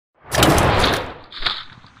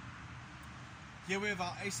Here we have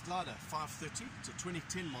our Ace Glider 530, it's a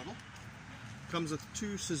 2010 model. Comes with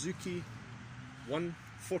two Suzuki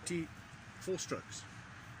 140 4-strokes.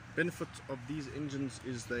 Benefit of these engines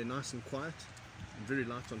is they're nice and quiet and very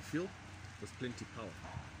light on fuel with plenty power.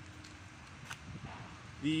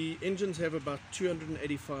 The engines have about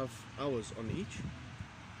 285 hours on each,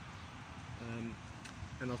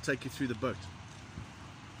 and I'll take you through the boat.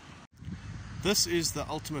 This is the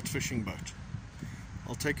ultimate fishing boat.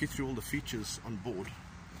 I'll take you through all the features on board.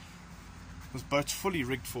 This boat's fully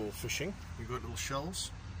rigged for fishing. You've got little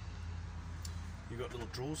shelves, you've got little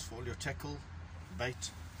drawers for all your tackle,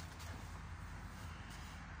 bait.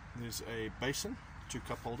 There's a basin, 2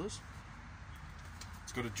 cup holders.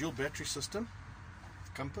 It's got a dual battery system,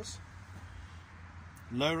 compass,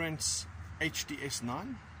 Lowrance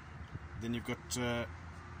HDS9. Then you've got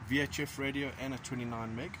VHF radio and a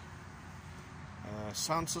 29 meg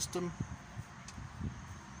sound system.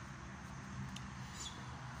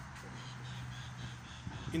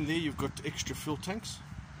 In there you've got extra fuel tanks.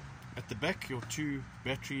 At the back, your 2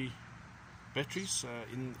 batteries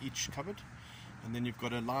in each cupboard, and then you've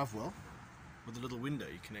got a live well with a little window.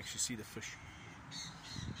 You can actually see the fish.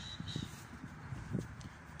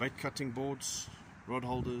 Bait cutting boards, rod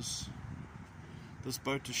holders. This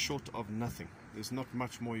boat is short of nothing. There's not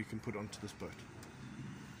much more you can put onto this boat.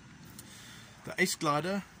 The Ace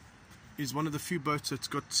Glider is one of the few boats that's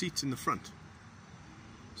got seats in the front,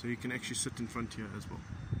 so you can actually sit in front here as well.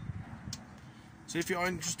 So if you are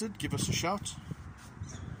interested, give us a shout.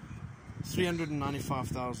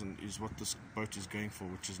 395,000 is what this boat is going for,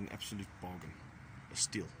 which is an absolute bargain, a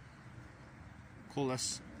steal. Call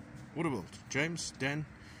us, Waterworld, James, Dan,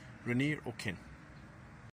 Rainier or Ken.